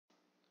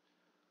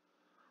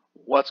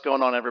What's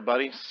going on,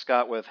 everybody?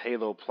 Scott with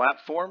Halo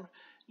Platform.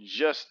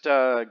 Just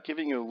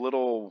giving you a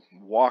little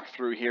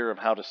walkthrough here of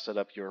how to set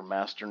up your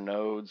master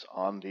nodes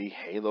on the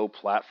Halo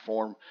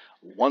platform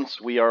once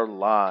we are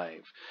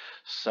live.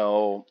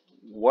 So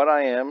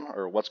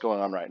what's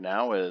going on right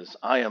now is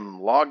I am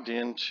logged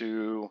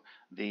into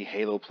the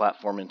Halo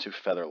platform into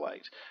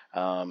Featherlight.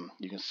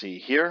 You can see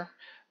here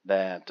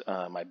that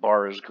my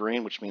bar is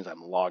green, which means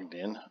I'm logged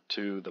in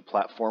to the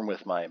platform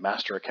with my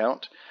master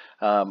account.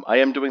 I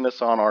am doing this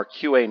on our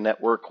QA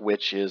network,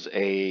 which is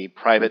a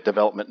private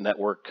development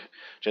network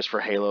just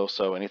for Halo.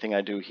 So anything I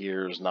do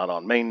here is not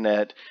on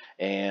mainnet,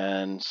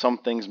 and some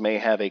things may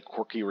have a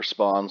quirky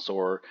response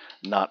or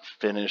not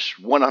finish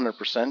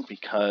 100%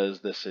 because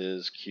this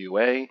is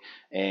QA,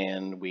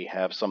 and we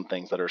have some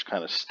things that are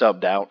kind of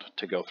stubbed out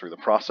to go through the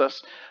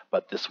process.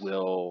 But this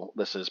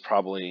is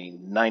probably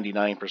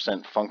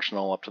 99%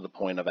 functional up to the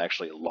point of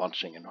actually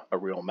launching a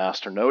real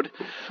master node.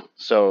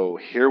 So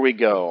here we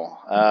go.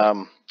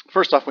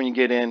 First off, when you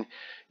get in,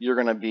 you're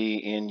going to be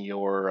in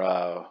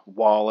your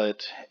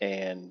wallet,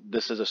 and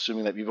this is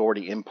assuming that you've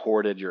already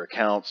imported your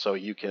account, so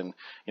you can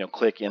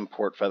click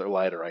import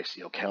Featherlight or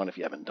ICO account if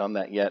you haven't done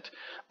that yet.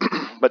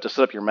 But to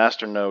set up your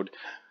master node,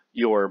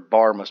 your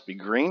bar must be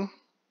green,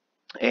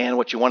 and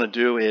what you want to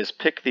do is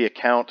pick the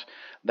account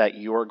that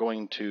you're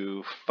going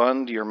to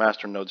fund your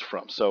master nodes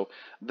from. So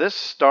this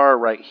star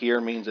right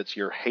here means it's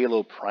your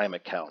Halo Prime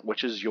account,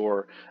 which is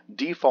your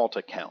default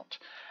account.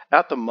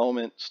 At the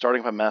moment,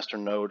 starting up a master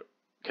node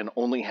can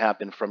only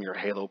happen from your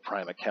Halo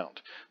Prime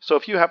account. So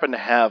if you happen to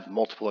have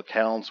multiple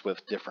accounts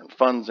with different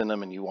funds in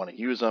them and you want to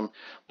use them,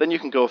 then you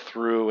can go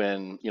through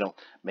and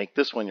make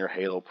this one your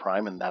Halo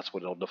Prime, and that's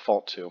what it'll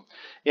default to.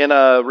 In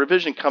a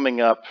revision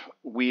coming up,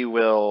 we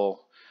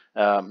will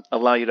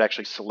allow you to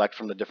actually select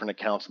from the different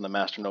accounts in the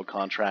Masternode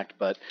contract,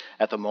 but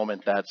at the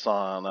moment that's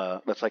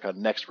like a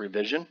next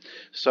revision.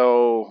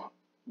 So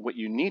what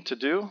you need to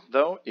do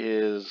though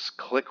is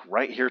click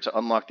right here to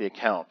unlock the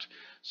account.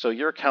 So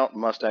your account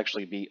must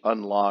actually be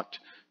unlocked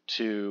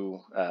to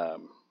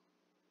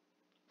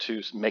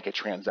make a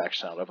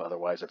transaction out of,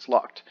 otherwise it's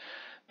locked.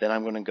 Then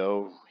I'm going to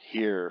go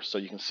here. So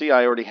you can see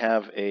I already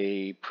have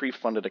a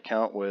pre-funded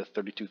account with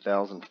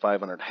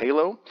 32,500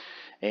 Halo,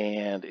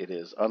 and it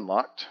is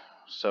unlocked.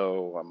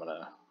 So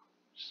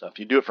if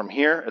you do it from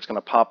here, it's going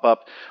to pop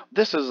up.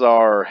 This is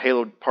our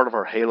Halo, part of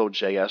our Halo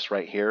JS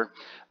right here.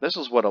 This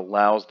is what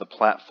allows the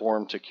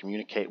platform to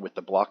communicate with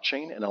the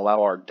blockchain and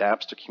allow our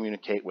dApps to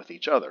communicate with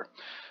each other.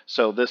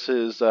 So this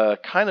is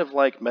kind of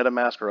like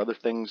MetaMask or other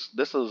things.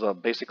 This is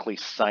basically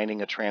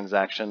signing a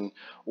transaction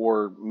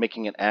or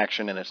making an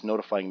action, and it's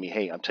notifying me,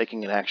 hey, I'm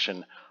taking an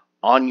action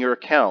on your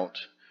account,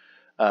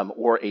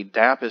 or a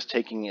dApp is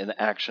taking an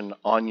action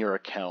on your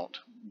account.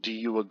 Do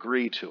you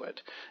agree to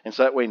it? And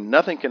so that way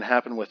nothing can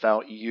happen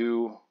without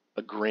you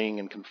agreeing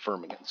and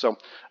confirming it. So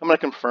I'm going to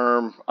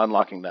confirm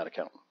unlocking that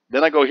account.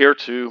 Then I go here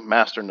to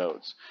master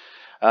nodes.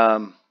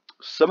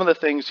 Some of the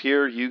things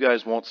here you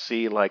guys won't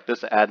see, like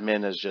this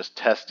admin is just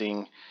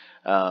testing.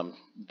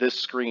 This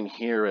screen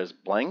here is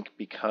blank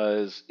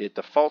because it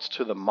defaults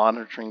to the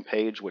monitoring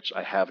page, which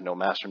I have no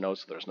master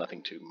nodes, so there's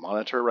nothing to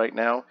monitor right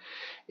now.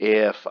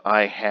 If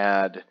I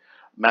had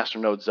master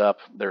nodes up,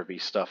 there would be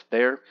stuff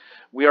there.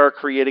 We are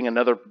creating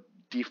another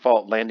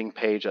default landing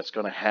page that's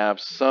going to have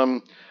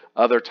some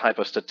other type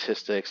of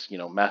statistics,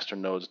 master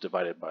nodes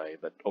divided by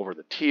over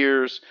the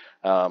tiers,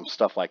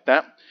 stuff like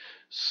that.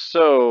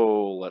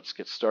 So let's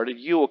get started.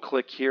 You will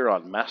click here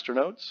on master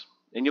nodes,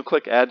 and you'll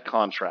click add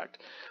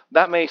contract.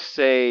 That may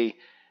say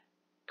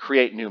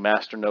create new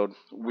master node.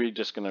 We're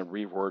just going to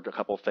reword a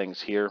couple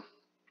things here,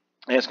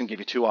 and it's going to give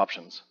you two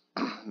options: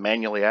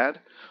 manually add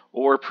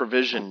or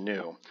provision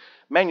new.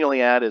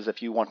 Manually add is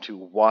if you want to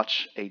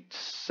watch a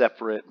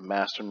separate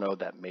master node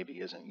that maybe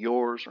isn't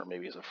yours, or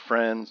maybe is a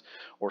friend's,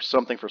 or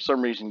something. For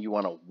some reason you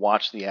want to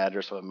watch the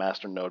address of a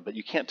master node, but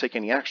you can't take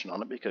any action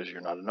on it because you're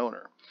not an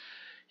owner.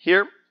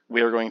 Here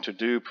we are going to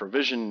do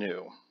provision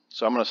new.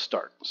 So I'm going to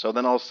start. So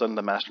then all of a sudden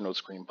the master node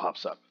screen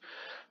pops up.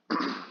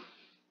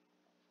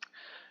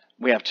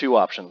 We have two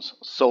options: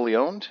 solely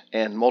owned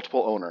and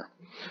multiple owner.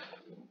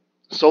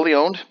 Solely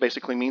owned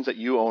basically means that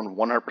you own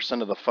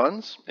 100% of the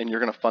funds and you're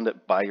going to fund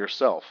it by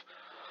yourself.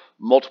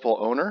 Multiple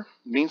owner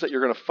means that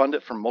you're going to fund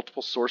it from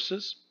multiple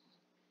sources.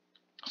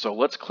 So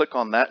let's click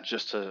on that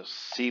just to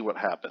see what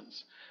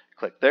happens.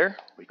 Click there,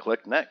 we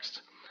click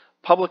next.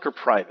 Public or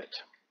private.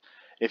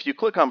 If you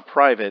click on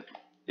private,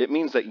 it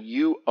means that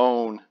you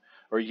own,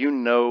 or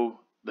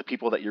the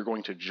people that you're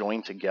going to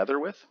join together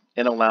with,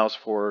 and allows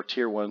for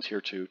tier 1,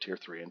 tier 2, tier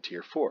 3, and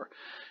tier 4.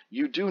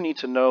 You do need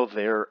to know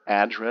their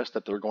address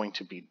that they're going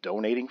to be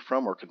donating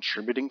from or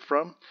contributing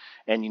from,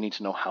 and you need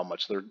to know how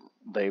much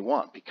they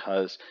want,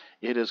 because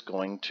it is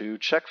going to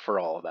check for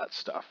all of that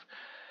stuff.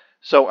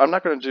 So I'm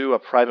not going to do a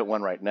private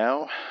one right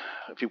now.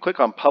 If you click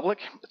on public,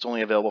 it's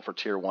only available for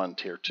tier 1,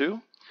 tier 2.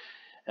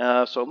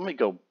 So let me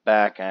go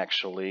back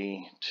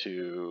actually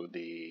to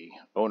the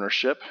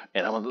ownership,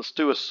 and let's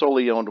do a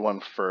solely owned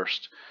one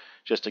first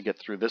just to get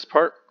through this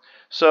part.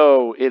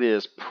 So it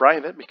is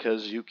private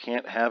because you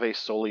can't have a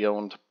solely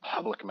owned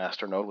public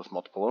masternode with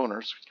multiple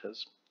owners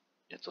because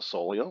it's a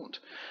solely owned.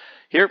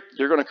 Here,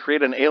 you're going to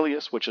create an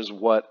alias, which is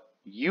what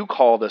you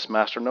call this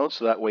masternode,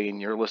 so that way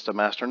in your list of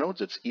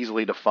masternodes, it's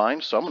easily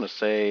defined. So I'm going to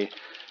say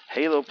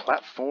Halo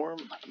Platform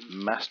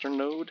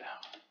Masternode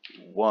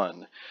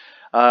 1.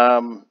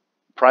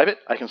 Private,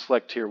 I can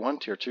select Tier 1,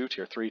 Tier 2,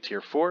 Tier 3,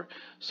 Tier 4.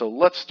 So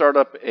let's start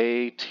up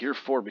a Tier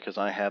 4 because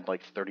I had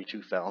like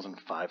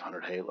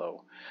 32,500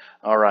 Halo.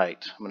 All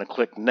right, I'm going to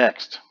click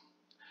Next.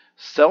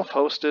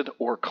 Self-hosted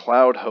or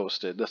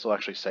cloud-hosted. This will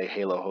actually say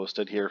Halo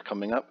hosted here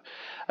coming up.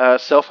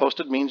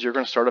 Self-hosted means you're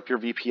going to start up your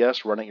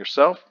VPS, run it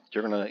yourself.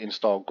 You're going to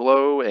install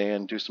Glow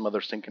and do some other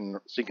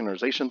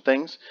synchronization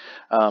things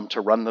to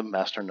run the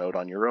masternode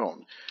on your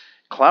own.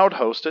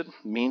 Cloud-hosted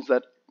means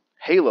that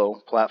Halo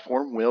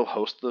platform will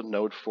host the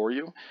node for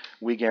you.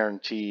 We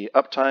guarantee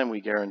uptime, we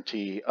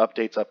guarantee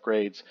updates,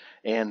 upgrades,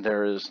 and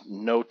there is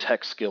no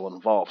tech skill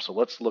involved. So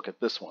let's look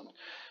at this one.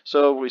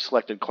 So we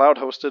selected cloud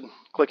hosted,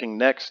 clicking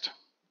next.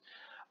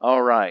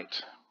 All right,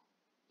 it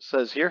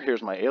says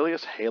here's my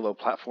alias, Halo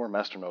Platform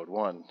Masternode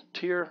 1,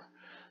 tier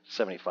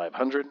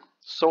 7500,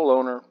 sole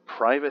owner,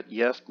 private,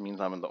 yes,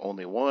 means I'm the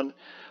only one,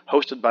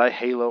 hosted by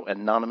Halo,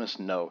 anonymous,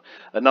 no.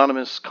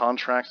 Anonymous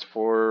contracts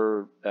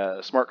for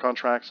smart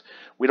contracts,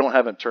 we don't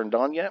have it turned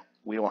on yet.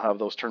 We will have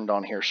those turned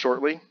on here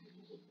shortly.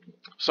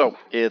 So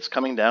it's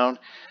coming down.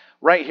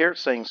 Right here, it's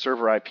saying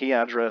server IP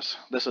address.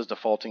 This is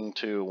defaulting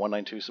to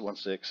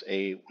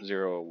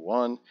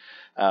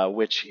 192.168.0.1,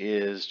 which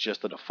is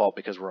just the default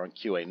because we're on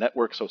QA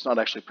network. So it's not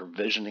actually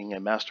provisioning a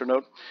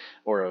masternode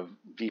or a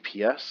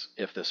VPS.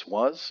 If this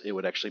was, it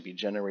would actually be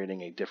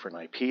generating a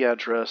different IP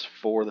address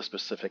for the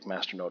specific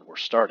masternode we're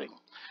starting.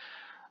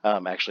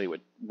 Actually,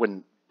 it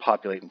wouldn't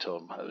populate until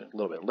a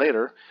little bit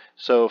later.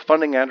 So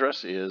funding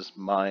address is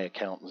my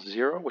account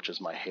 0, which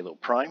is my Halo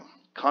Prime.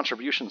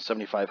 Contribution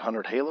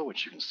 7,500 Halo,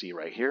 which you can see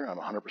right here. I'm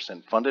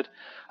 100% funded.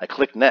 I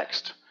click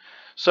next.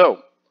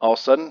 So all of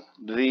a sudden,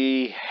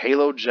 the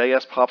Halo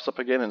JS pops up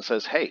again and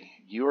says, hey,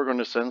 you are going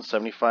to send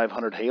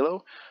 7,500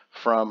 Halo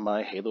from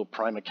my Halo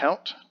Prime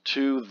account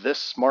to this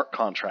smart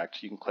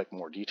contract. You can click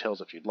more details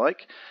if you'd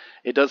like.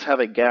 It does have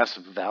a gas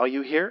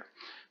value here.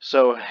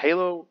 So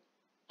Halo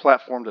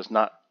platform does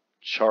not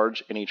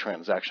charge any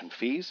transaction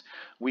fees.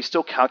 We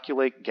still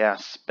calculate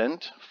gas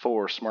spent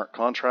for smart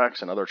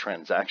contracts and other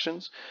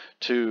transactions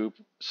to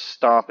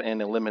stop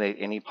and eliminate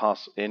any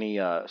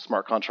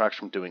smart contracts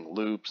from doing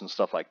loops and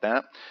stuff like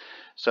that.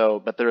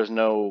 So, but there is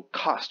no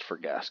cost for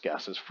gas.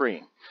 Gas is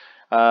free.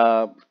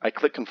 I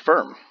click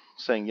confirm,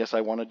 saying yes,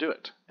 I want to do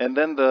it. And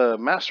then the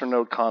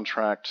masternode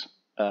contract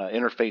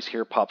interface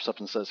here pops up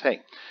and says,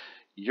 hey,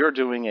 you're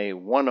doing a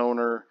one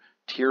owner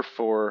Tier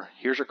 4,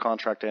 here's your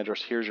contract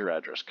address, here's your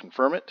address.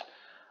 Confirm it.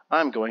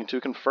 I'm going to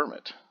confirm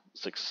it.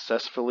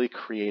 Successfully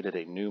created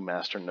a new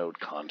masternode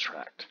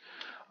contract.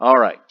 All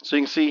right, so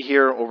you can see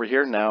here, over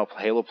here now,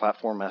 Halo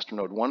Platform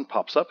Masternode 1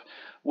 pops up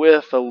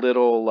with a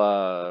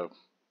little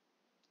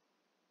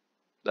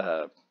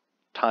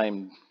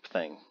time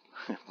thing.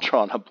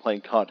 Drawn a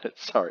blank on it,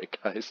 sorry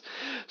guys.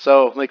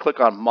 So let me click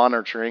on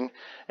monitoring,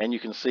 and you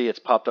can see it's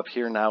popped up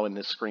here now in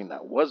this screen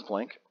that was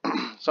blank.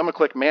 So I'm gonna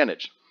click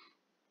manage.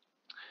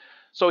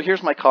 So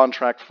here's my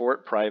contract for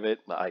it, private,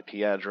 the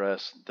IP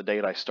address, the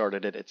date I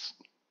started it. It's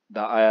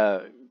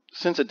the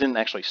since it didn't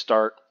actually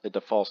start, it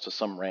defaults to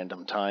some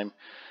random time,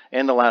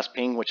 and the last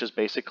ping, which is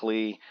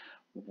basically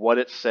what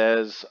it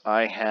says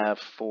I have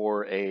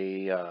for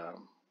a.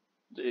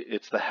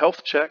 It's the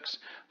health checks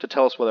to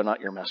tell us whether or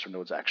not your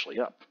masternode's actually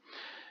up.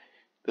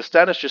 The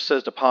status just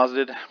says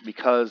deposited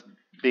because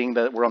being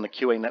that we're on the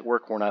QA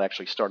network, we're not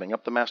actually starting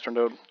up the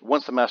masternode.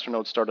 Once the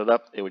masternode started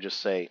up, it would just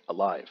say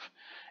alive.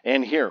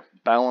 And here,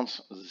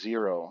 balance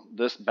 0.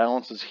 This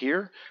balance is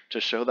here to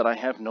show that I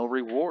have no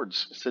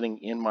rewards sitting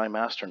in my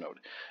masternode.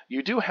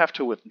 You do have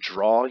to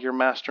withdraw your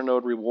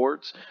masternode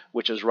rewards,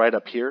 which is right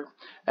up here.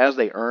 As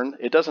they earn,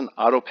 it doesn't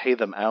auto-pay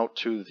them out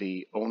to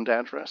the owned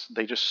address.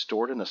 They just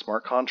store it in the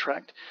smart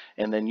contract,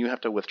 and then you have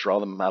to withdraw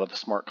them out of the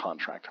smart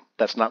contract.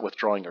 That's not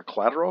withdrawing your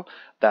collateral.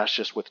 That's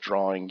just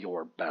withdrawing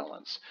your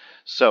balance.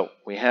 So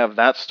we have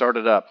that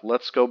started up.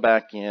 Let's go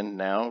back in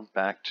now,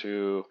 back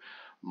to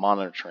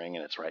monitoring,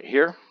 and it's right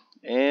here,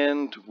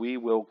 and we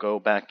will go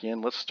back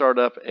in. Let's start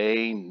up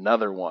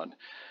another one.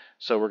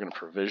 So we're going to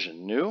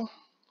provision new.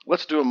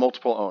 Let's do a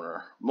multiple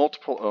owner,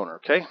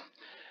 okay?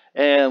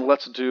 And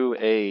let's do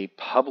a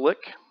public,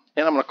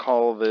 and I'm going to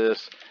call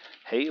this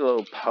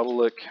Halo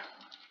Public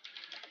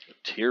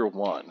Tier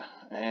 1.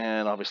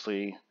 And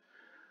obviously,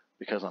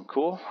 because I'm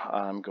cool,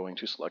 I'm going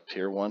to select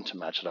Tier 1 to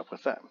match it up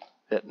with that.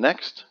 Hit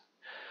next.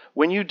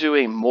 When you do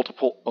a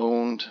multiple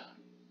owned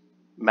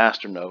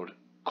masternode,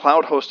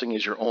 cloud hosting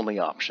is your only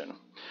option.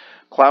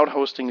 Cloud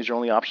hosting is your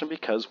only option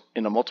because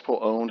in a multiple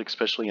owned,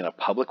 especially in a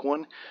public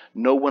one,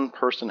 no one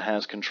person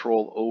has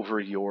control over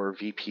your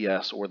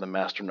VPS or the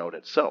masternode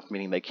itself,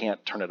 meaning they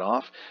can't turn it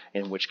off,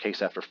 in which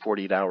case after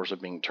 48 hours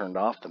of being turned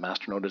off, the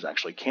masternode is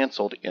actually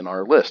canceled in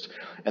our list,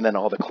 and then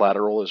all the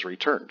collateral is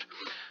returned.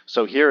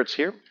 So here it's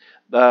here.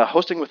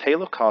 Hosting with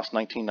Halo costs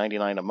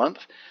 $19.99 a month.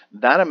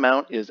 That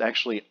amount is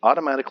actually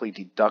automatically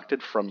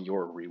deducted from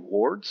your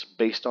rewards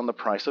based on the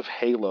price of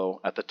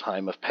Halo at the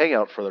time of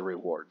payout for the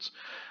rewards,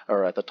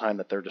 or at the time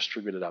that they're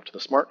distributed out to the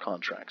smart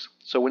contracts.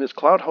 So when it's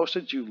cloud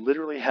hosted, you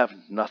literally have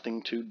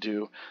nothing to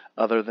do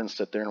other than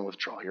sit there and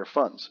withdraw your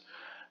funds.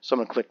 So I'm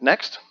going to click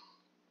Next.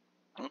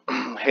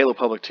 Halo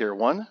Public Tier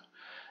 1.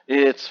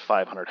 It's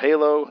 500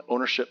 Halo,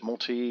 ownership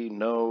multi,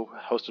 no,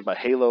 hosted by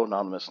Halo,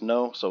 anonymous,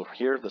 no. So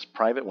here, this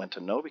private went to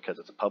no because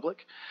it's a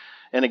public.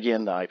 And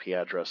again, the IP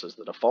address is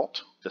the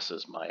default. This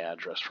is my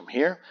address from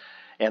here.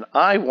 And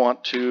I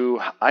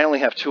only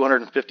have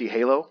 250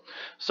 Halo,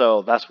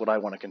 so that's what I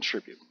want to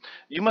contribute.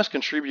 You must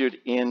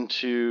contribute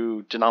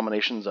into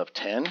denominations of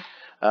 10.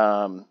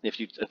 If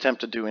you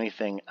attempt to do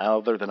anything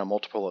other than a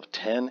multiple of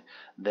 10,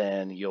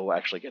 then you'll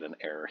actually get an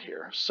error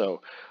here.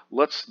 So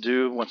let's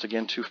do, once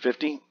again,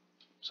 250.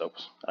 So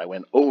I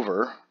went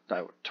over.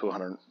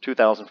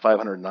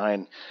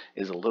 2,509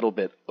 is a little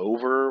bit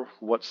over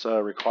what's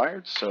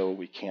required, so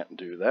we can't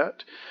do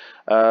that.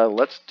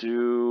 Let's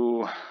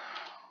do,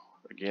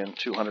 again,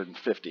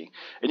 250.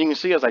 And you can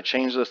see as I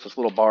change this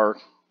little bar,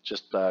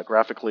 just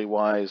graphically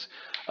wise,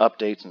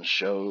 updates and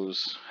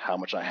shows how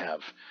much I have.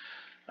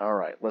 All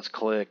right, let's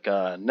click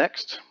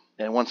Next.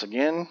 And once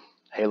again,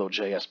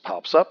 Halo.js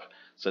pops up.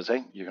 Says,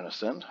 hey, you're going to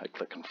send. I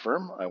click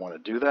Confirm. I want to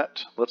do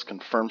that. Let's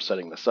confirm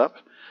setting this up.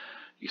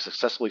 You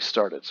successfully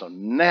started. So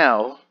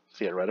now,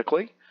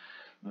 theoretically,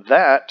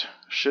 that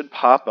should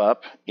pop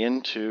up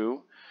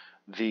into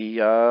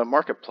the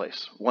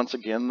marketplace. Once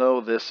again, though,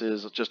 this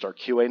is just our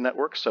QA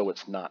network, so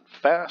it's not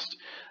fast.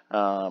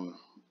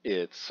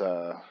 It's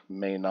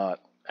may not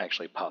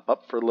actually pop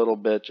up for a little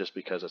bit just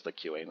because it's the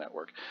QA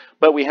network.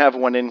 But we have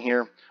one in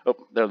here. Oh,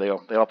 there they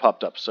go. They all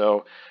popped up.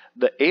 So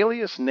the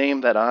alias name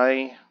that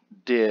I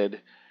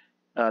did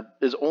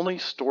is only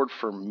stored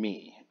for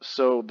me.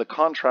 So the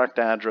contract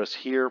address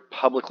here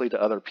publicly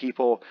to other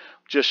people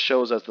just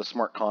shows as the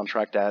smart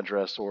contract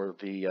address or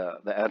the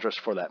address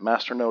for that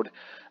masternode,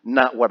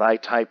 not what I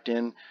typed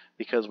in,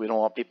 because we don't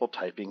want people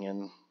typing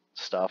in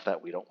stuff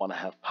that we don't want to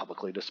have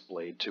publicly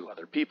displayed to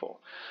other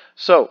people.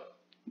 So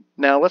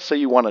now let's say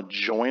you want to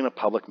join a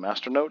public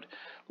masternode.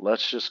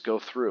 Let's just go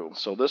through.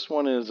 So this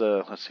one is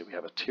let's see, we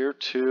have a tier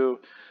 2.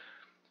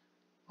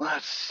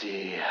 Let's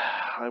see,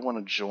 I want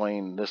to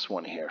join this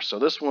one here. So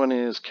this one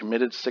is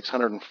committed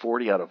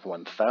 640 out of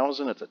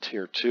 1,000. It's a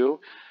tier 2.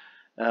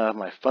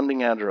 My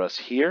funding address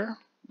here.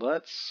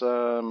 Let's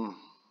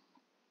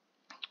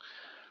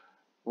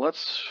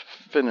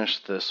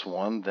finish this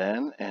one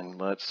then, and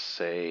let's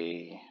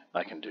say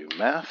I can do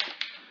math.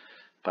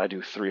 If I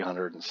do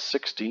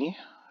 360,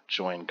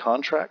 join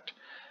contract,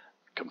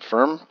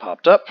 confirm,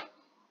 popped up.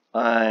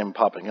 I'm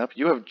popping up.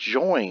 You have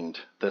joined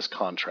this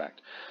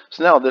contract.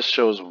 So now this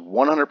shows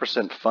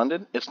 100%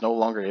 funded. It's no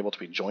longer able to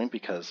be joined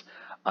because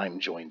I'm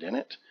joined in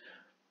it.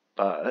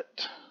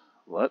 But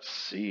let's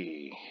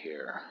see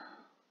here.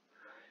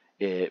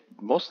 It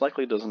most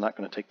likely is not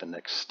going to take the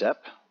next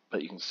step,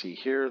 but you can see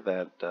here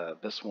that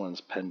this one's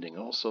pending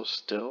also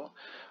still.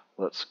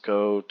 Let's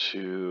go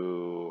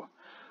to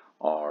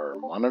our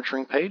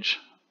monitoring page.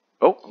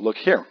 Oh, look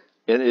here.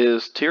 It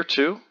is tier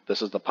 2.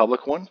 This is the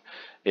public one.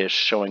 It's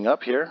showing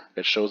up here.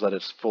 It shows that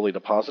it's fully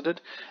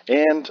deposited.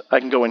 And I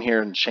can go in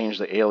here and change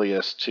the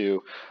alias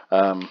to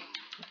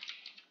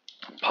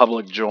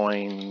public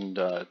joined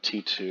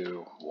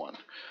T21.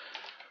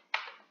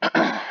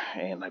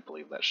 And I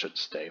believe that should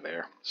stay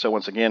there. So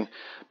once again,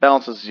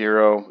 balance is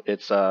 0.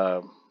 It's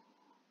a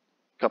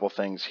couple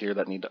things here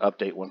that need to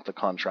update once the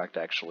contract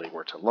actually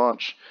were to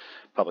launch.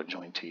 Public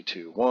join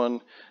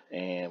T21,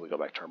 and we go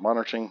back to our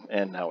monitoring,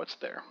 and now it's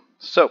there.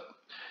 So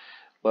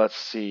let's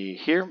see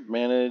here,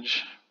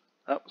 manage.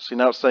 Oh, see,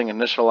 now it's saying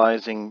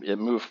initializing. It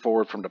moved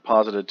forward from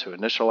deposited to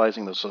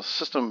initializing. So the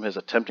system is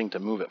attempting to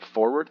move it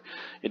forward.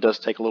 It does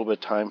take a little bit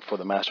of time for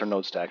the master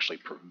nodes to actually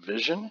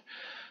provision.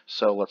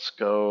 So let's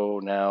go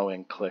now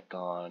and click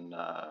on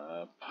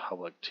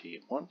public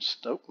T1.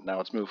 Oh, now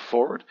it's moved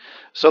forward.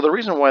 So the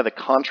reason why the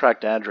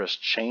contract address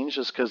changed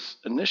is because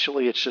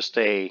initially it's just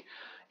a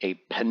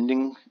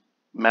pending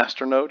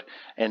masternode,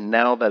 and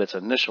now that it's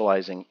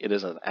initializing, it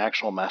is an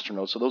actual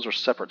masternode. So those are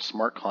separate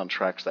smart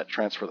contracts that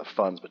transfer the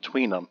funds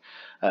between them,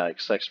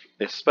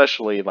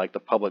 especially like the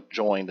public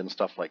joined and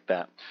stuff like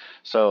that.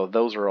 So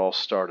those are all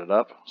started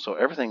up. So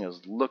everything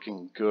is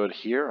looking good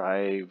here.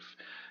 I've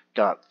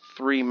got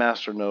 3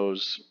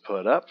 masternodes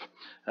put up.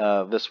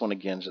 This one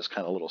again is just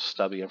kind of a little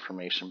stubby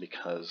information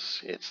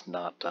because it's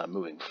not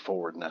moving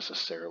forward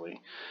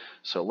necessarily.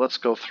 So let's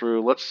go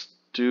through. Let's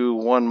do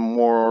one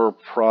more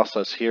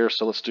process here.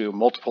 So let's do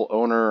multiple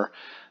owner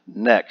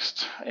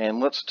next, and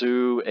let's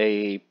do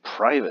a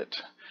private.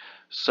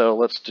 So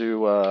let's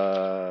do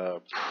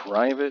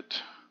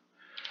private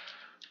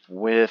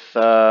with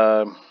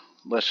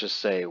let's just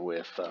say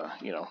with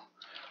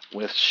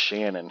with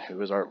Shannon,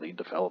 who is our lead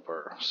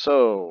developer.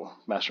 So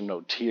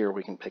masternode tier,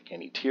 we can pick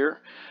any tier.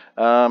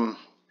 We'll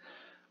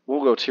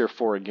go tier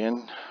 4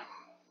 again.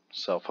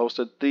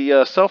 Self-hosted.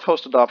 The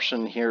self-hosted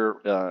option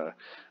here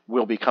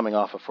will be coming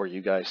off before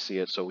you guys see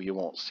it, so you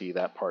won't see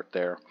that part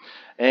there.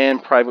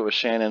 And private with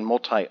Shannon,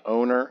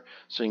 multi-owner.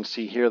 So you can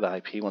see here the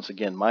IP, once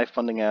again, my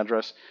funding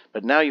address.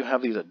 But now you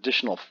have these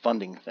additional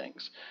funding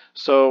things.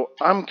 So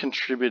I'm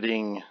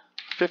contributing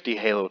 50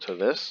 Halo to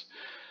this,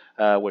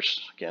 which,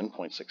 again,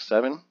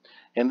 0.67.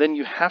 And then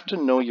you have to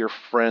know your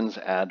friend's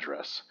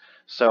address.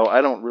 So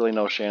I don't really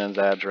know Shannon's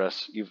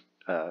address.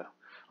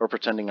 Or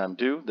pretending I'm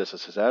due. This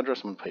is his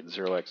address. I'm going to put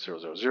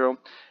 0x000.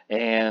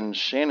 And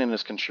Shannon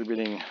is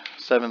contributing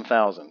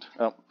 7,000.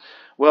 Oh,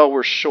 well,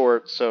 we're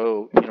short,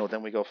 so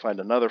then we go find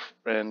another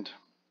friend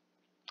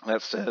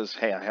that says,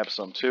 hey, I have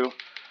some too.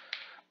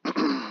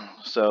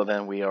 So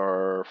then we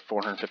are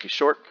 450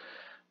 short.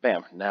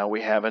 Bam, now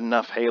we have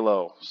enough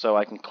Halo. So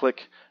I can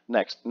click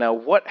next. Now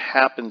what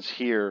happens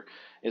here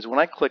is when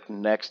I click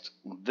next,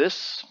 this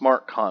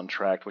smart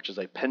contract, which is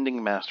a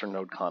pending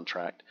Masternode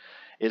contract,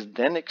 is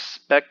then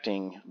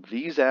expecting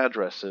these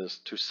addresses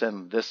to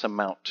send this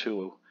amount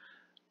to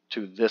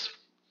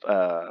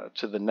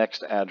the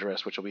next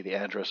address, which will be the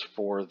address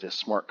for this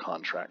smart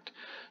contract.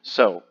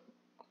 So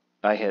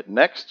I hit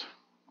next.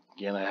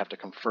 Again, I have to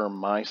confirm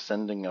my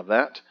sending of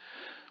that.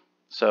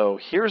 So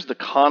here's the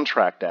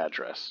contract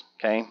address.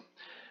 Okay,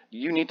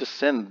 you need to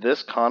send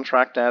this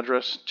contract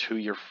address to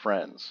your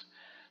friends.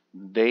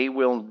 They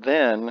will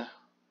then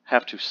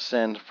have to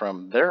send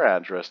from their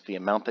address the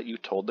amount that you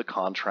told the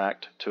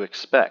contract to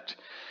expect.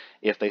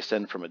 If they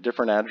send from a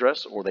different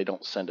address or they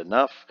don't send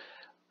enough,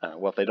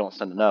 well, if they don't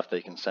send enough,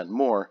 they can send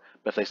more.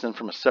 But if they send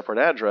from a separate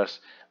address,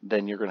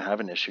 then you're going to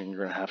have an issue, and you're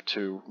going to have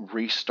to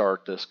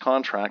restart this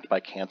contract by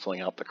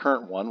canceling out the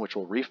current one, which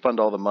will refund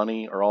all the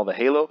money or all the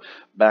Halo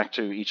back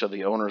to each of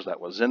the owners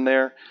that was in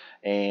there,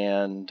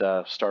 and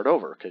start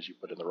over because you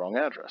put in the wrong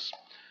address.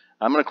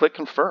 I'm going to click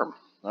confirm.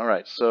 All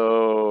right,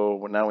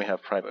 so now we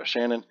have private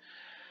Shannon.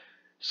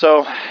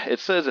 So it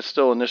says it's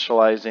still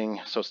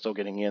initializing, so it's still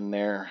getting in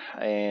there,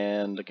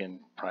 and again,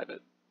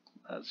 private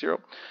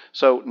 0.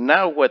 So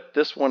now what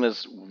this one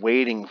is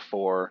waiting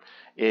for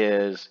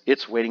is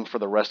it's waiting for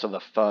the rest of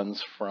the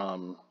funds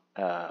from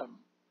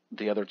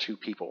the other two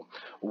people.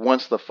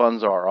 Once the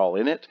funds are all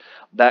in it,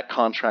 that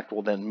contract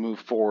will then move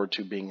forward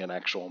to being an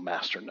actual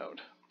Masternode.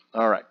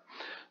 All right.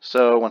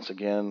 So once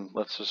again,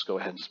 let's just go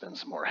ahead and spend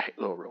some more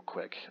Halo real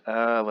quick.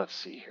 Let's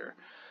see here.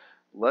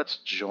 Let's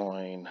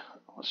join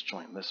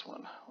this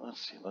one. Let's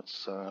see.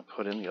 Let's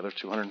put in the other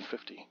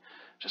 250,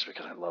 just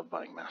because I love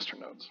buying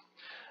Masternodes.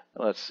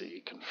 Let's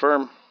see.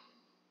 Confirm.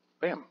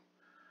 Bam.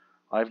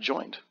 I've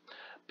joined.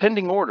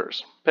 Pending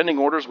orders. Pending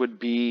orders would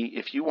be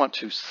if you want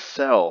to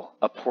sell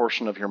a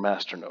portion of your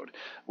Masternode,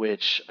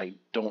 which I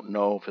don't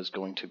know if is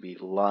going to be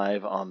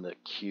live on the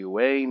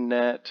QA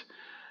net.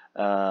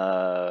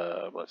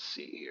 Let's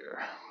see here.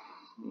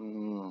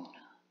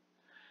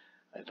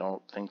 I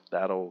don't think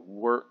that'll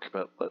work,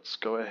 but let's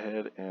go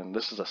ahead, and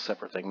this is a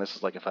separate thing. This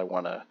is like if I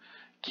want to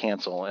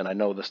cancel, and I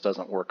know this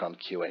doesn't work on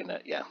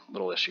QANet. Yeah,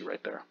 little issue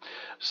right there.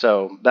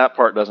 So that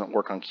part doesn't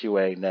work on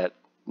QANet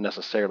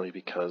necessarily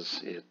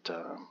because it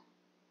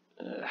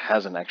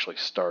hasn't actually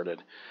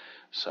started.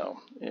 So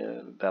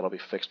that'll be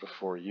fixed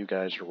before you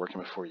guys are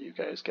working, before you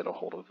guys get a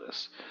hold of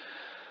this.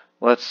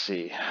 Let's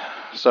see.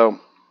 So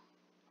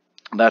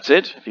that's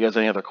it. If you guys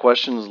have any other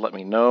questions, let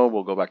me know.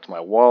 We'll go back to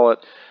my wallet.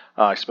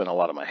 I spent a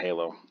lot of my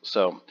Halo.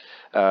 So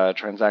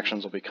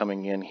transactions will be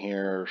coming in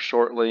here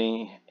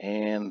shortly,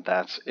 and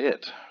that's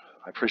it.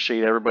 I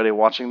appreciate everybody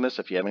watching this.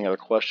 If you have any other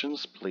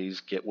questions, please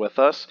get with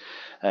us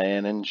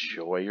and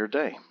enjoy your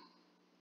day.